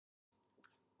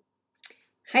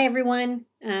Hi everyone.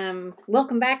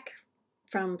 Welcome back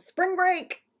from spring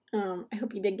break. I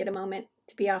hope you did get a moment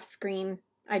to be off screen.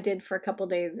 I did for a couple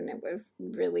days and it was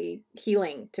really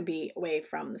healing to be away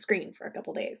from the screen for a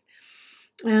couple days.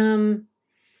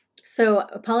 So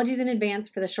apologies in advance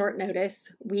for the short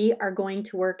notice. We are going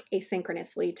to work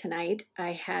asynchronously tonight.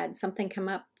 I had something come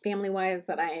up family-wise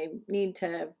that I need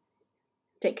to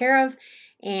take care of,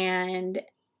 and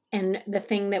the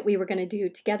thing that we were going to do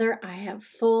together, I have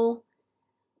full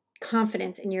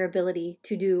confidence in your ability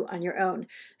to do on your own.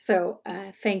 So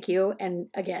thank you. And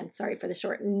again, sorry for the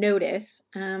short notice.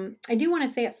 I do want to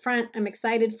say up front, I'm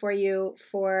excited for you.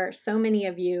 For so many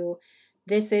of you,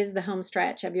 this is the home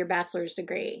stretch of your bachelor's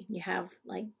degree. You have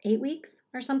like 8 weeks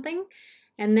or something,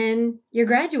 and then you're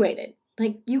graduated.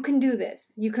 Like, you can do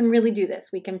this. You can really do this.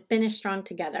 We can finish strong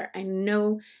together. I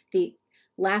know the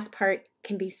last part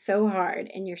can be so hard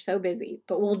and you're so busy,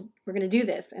 but we're going to do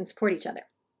this and support each other.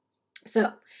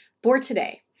 So for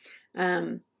today,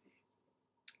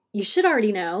 you should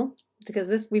already know,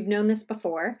 because we've known this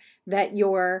before, that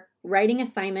your writing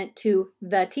assignment to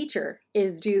the teacher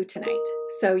is due tonight.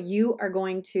 So you are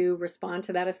going to respond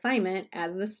to that assignment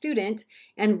as the student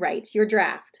and write your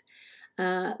draft.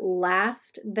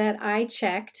 Last that I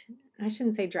checked, I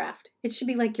shouldn't say draft. It should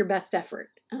be like your best effort,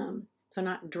 so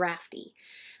not drafty.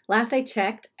 Last I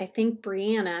checked, I think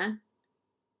Brianna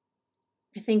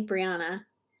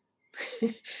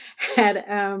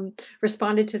had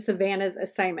responded to Savannah's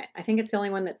assignment. I think it's the only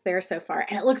one that's there so far,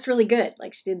 and it looks really good.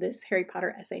 Like, she did this Harry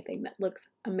Potter essay thing that looks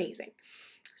amazing.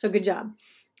 So good job.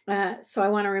 So I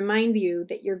want to remind you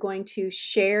that you're going to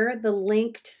share the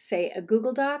link to, say, a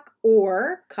Google Doc,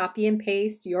 or copy and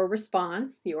paste your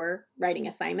response, your writing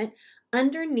assignment,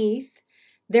 underneath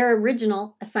their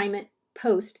original assignment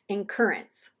post in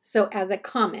Currents. So as a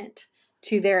comment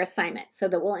to their assignment, so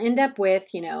that we'll end up with,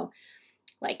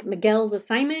 like Miguel's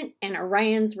assignment and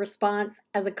Orion's response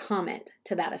as a comment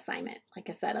to that assignment. Like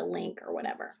I said, a link or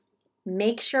whatever.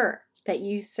 Make sure that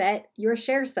you set your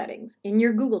share settings in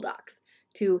your Google Docs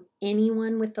to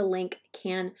anyone with the link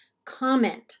can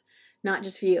comment, not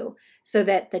just view, so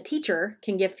that the teacher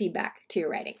can give feedback to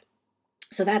your writing.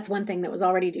 So that's one thing that was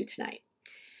already due tonight.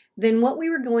 Then what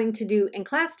we were going to do in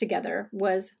class together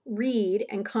was read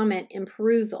and comment in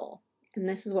Perusall. And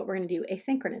this is what we're going to do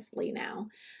asynchronously now.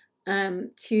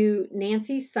 To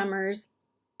Nancy Summers'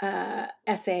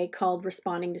 essay called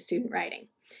Responding to Student Writing.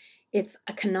 It's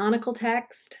a canonical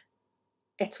text.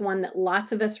 It's one that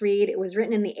lots of us read. It was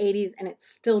written in the 80s and it's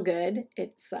still good.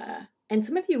 And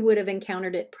some of you would have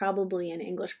encountered it probably in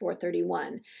English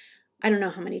 431. I don't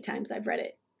know how many times I've read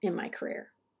it in my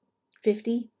career.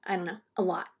 50? I don't know, a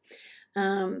lot.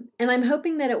 And I'm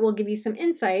hoping that it will give you some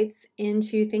insights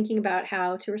into thinking about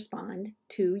how to respond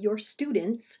to your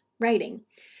students' writing.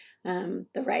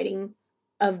 The writing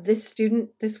of this student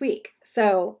this week.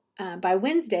 So by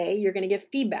Wednesday, you're going to give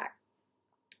feedback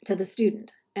to the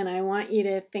student. And I want you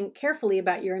to think carefully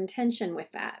about your intention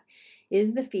with that.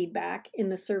 Is the feedback in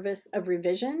the service of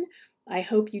revision? I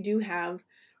hope you do have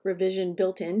revision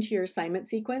built into your assignment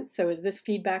sequence. So is this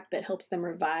feedback that helps them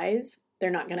revise? They're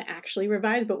not going to actually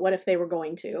revise, but what if they were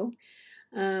going to?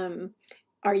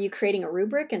 Are you creating a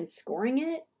rubric and scoring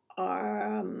it?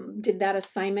 Did that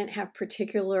assignment have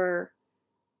particular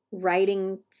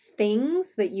writing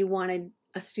things that you wanted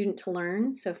a student to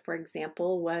learn? So for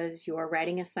example, was your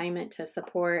writing assignment to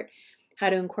support how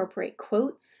to incorporate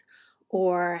quotes,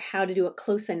 or how to do a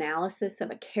close analysis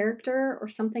of a character or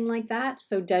something like that?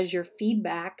 So does your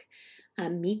feedback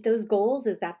meet those goals?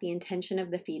 Is that the intention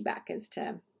of the feedback, is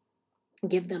to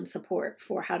give them support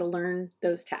for how to learn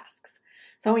those tasks?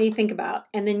 So I want you to think about,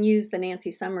 and then use the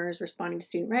Nancy Summers Responding to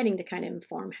Student Writing to kind of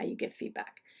inform how you give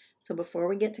feedback. So before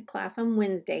we get to class on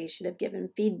Wednesday, you should have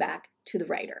given feedback to the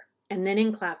writer. And then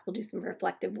in class, we'll do some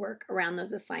reflective work around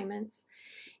those assignments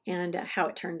and how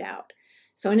it turned out.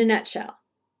 So in a nutshell,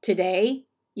 today,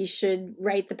 you should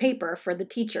write the paper for the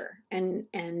teacher and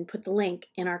put the link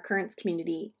in our Currents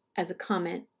community as a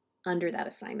comment under that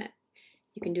assignment.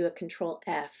 You can do a Control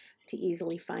F to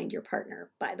easily find your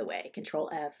partner, by the way. Control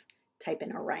F. Type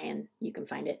in Orion, you can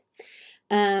find it.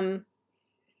 And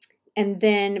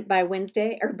then by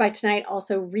Wednesday, or by tonight,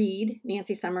 also read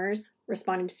Nancy Summers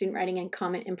Responding to Student Writing and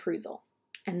comment in Perusall.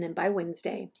 And then by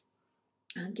Wednesday,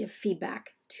 give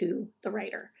feedback to the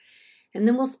writer. And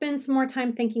then we'll spend some more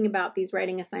time thinking about these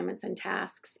writing assignments and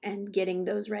tasks and getting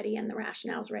those ready and the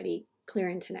rationales ready, clear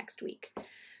into next week.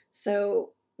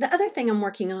 So the other thing I'm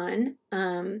working on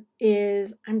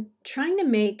is I'm trying to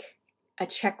make a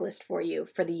checklist for you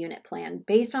for the unit plan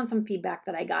based on some feedback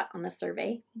that I got on the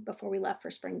survey before we left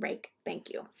for spring break. Thank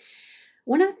you.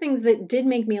 One of the things that did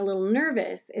make me a little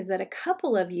nervous is that a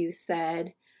couple of you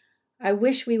said, I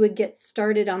wish we would get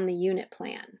started on the unit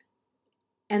plan.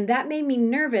 And that made me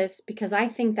nervous because I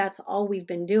think that's all we've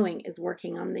been doing is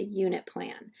working on the unit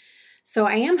plan. So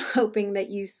I am hoping that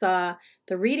you saw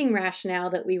the reading rationale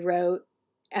that we wrote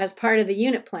as part of the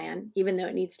unit plan, even though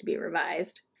it needs to be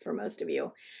revised for most of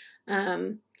you,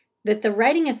 that the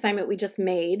writing assignment we just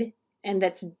made, and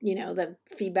that's, the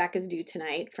feedback is due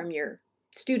tonight from your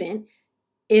student,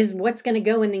 is what's going to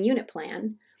go in the unit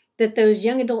plan. That those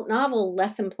young adult novel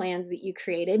lesson plans that you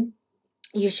created,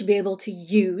 you should be able to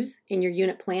use in your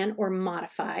unit plan or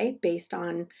modify based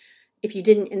on, if you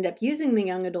didn't end up using the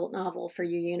young adult novel for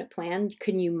your unit plan,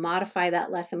 can you modify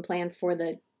that lesson plan for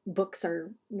the books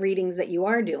or readings that you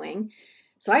are doing?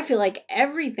 So I feel like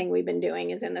everything we've been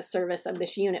doing is in the service of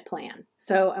this unit plan.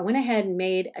 So I went ahead and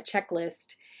made a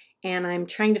checklist, and I'm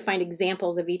trying to find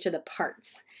examples of each of the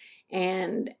parts.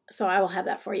 And so I will have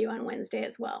that for you on Wednesday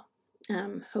as well.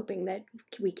 Hoping that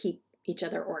we keep each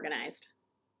other organized.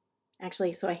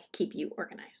 Actually, so I keep you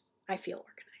organized. I feel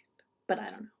organized, but I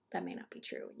don't know. That may not be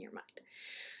true in your mind.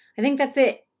 I think that's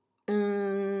it.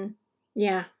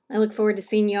 Yeah, I look forward to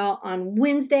seeing y'all on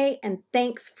Wednesday, and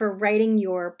thanks for writing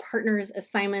your partner's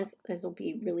assignments. This will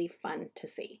be really fun to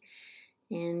see.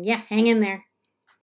 And yeah, hang in there.